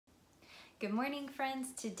Good morning, friends.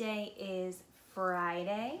 Today is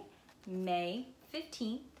Friday, May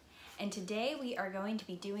 15th, and today we are going to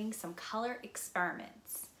be doing some color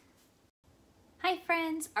experiments. Hi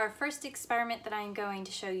friends, our first experiment that I'm going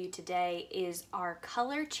to show you today is our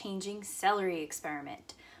color changing celery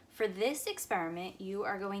experiment. For this experiment, you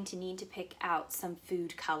are going to need to pick out some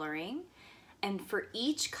food coloring, and for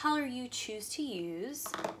each color you choose to use,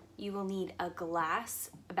 you will need a glass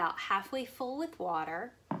about halfway full with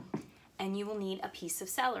water, and you will need a piece of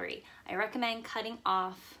celery. I recommend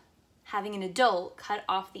having an adult cut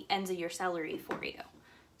off the ends of your celery for you.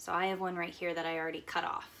 So I have one right here that I already cut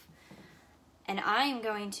off. And I am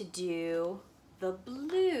going to do the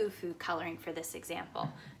blue food coloring for this example.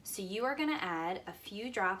 So you are gonna add a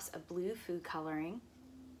few drops of blue food coloring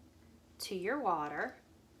to your water,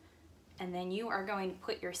 and then you are going to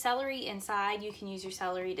put your celery inside. You can use your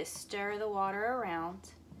celery to stir the water around,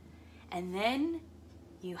 and then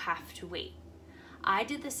you have to wait. I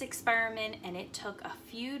did this experiment and it took a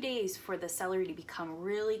few days for the celery to become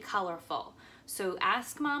really colorful. So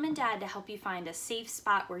ask mom and dad to help you find a safe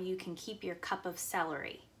spot where you can keep your cup of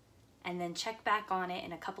celery, and then check back on it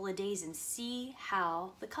in a couple of days and see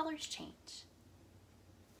how the colors change.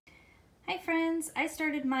 Hi friends, I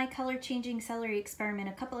started my color changing celery experiment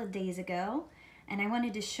a couple of days ago, and I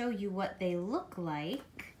wanted to show you what they look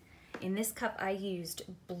like. In this cup, I used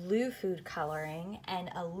blue food coloring and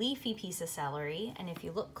a leafy piece of celery. And if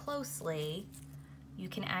you look closely, you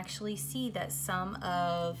can actually see that some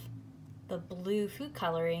of the blue food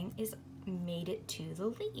coloring is made it to the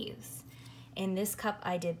leaves. In this cup,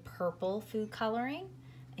 I did purple food coloring,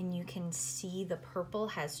 and you can see the purple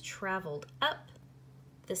has traveled up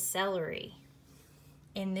the celery.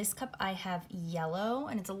 In this cup, I have yellow,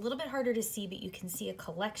 and it's a little bit harder to see, but you can see a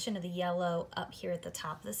collection of the yellow up here at the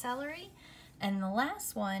top of the celery. And the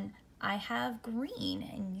last one, I have green,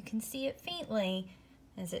 and you can see it faintly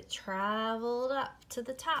as it traveled up to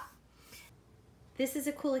the top. This is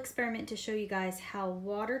a cool experiment to show you guys how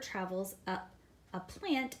water travels up a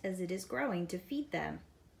plant as it is growing to feed them.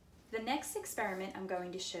 The next experiment I'm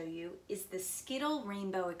going to show you is the Skittle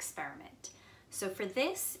Rainbow experiment. So for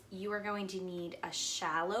this, you are going to need a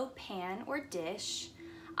shallow pan or dish.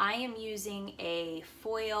 I am using a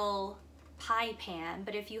foil pie pan,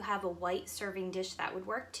 but if you have a white serving dish, that would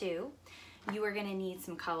work too. You are gonna need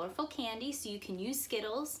some colorful candy, so you can use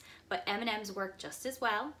Skittles, but M&Ms work just as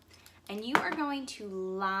well. And you are going to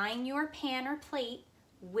line your pan or plate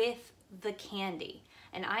with the candy.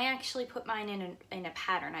 And I actually put mine in a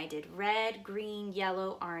pattern. I did red, green,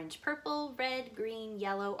 yellow, orange, purple, red, green,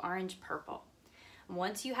 yellow, orange, purple.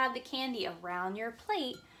 Once you have the candy around your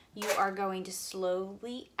plate, you are going to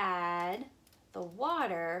slowly add the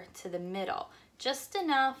water to the middle, just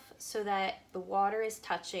enough so that the water is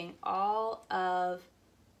touching all of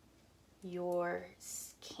your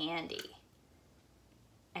candy.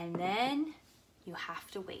 And then you have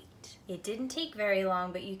to wait. It didn't take very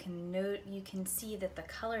long, but you can see that the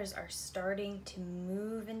colors are starting to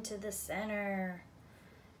move into the center.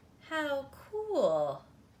 How cool!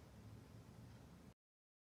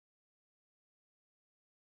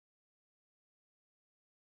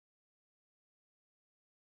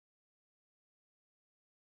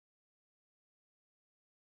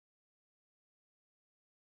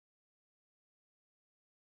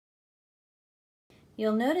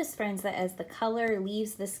 You'll notice, friends, that as the color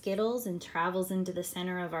leaves the Skittles and travels into the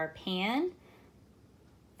center of our pan,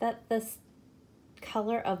 that the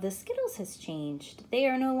color of the Skittles has changed. They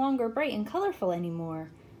are no longer bright and colorful anymore.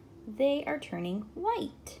 They are turning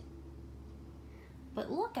white. But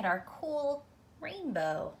look at our cool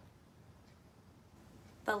rainbow.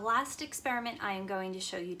 The last experiment I am going to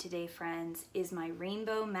show you today, friends, is my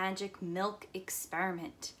Rainbow Magic Milk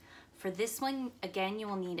experiment. For this one, again, you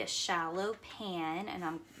will need a shallow pan, and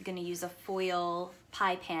I'm gonna use a foil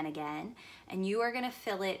pie pan again, and you are gonna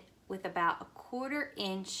fill it with about 1/4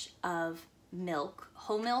 inch of milk.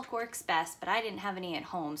 Whole milk works best, but I didn't have any at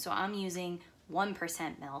home, so I'm using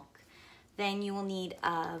 1% milk. Then you will need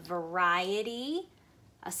a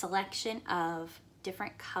selection of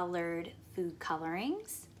different colored food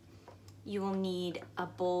colorings. You will need a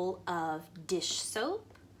bowl of dish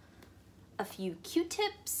soap, a few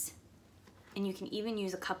Q-tips, and you can even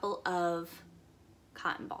use a couple of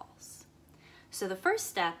cotton balls. So the first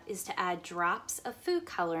step is to add drops of food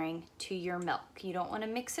coloring to your milk. You don't want to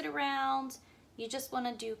mix it around, you just want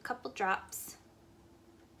to do a couple drops.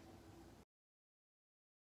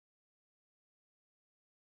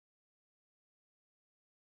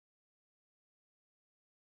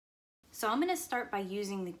 So I'm going to start by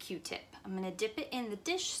using the Q-tip. I'm going to dip it in the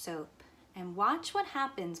dish soap and watch what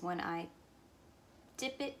happens when I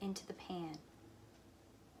dip it into the pan.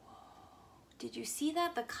 Whoa. Did you see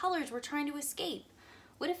that? The colors were trying to escape.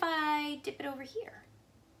 What if I dip it over here?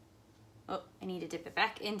 Oh, I need to dip it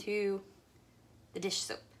back into the dish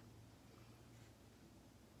soap.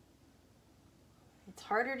 It's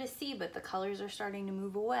harder to see, but the colors are starting to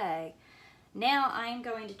move away. Now I'm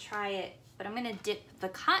going to try it, but I'm gonna dip the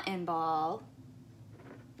cotton ball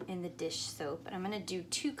in the dish soap, and I'm gonna do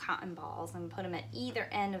 2 cotton balls and put them at either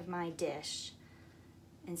end of my dish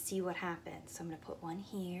and see what happens. So I'm gonna put one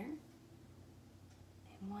here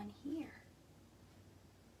and one here.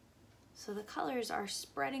 So the colors are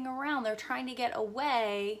spreading around. They're trying to get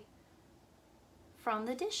away from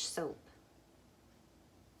the dish soap.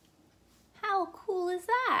 How cool is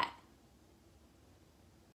that?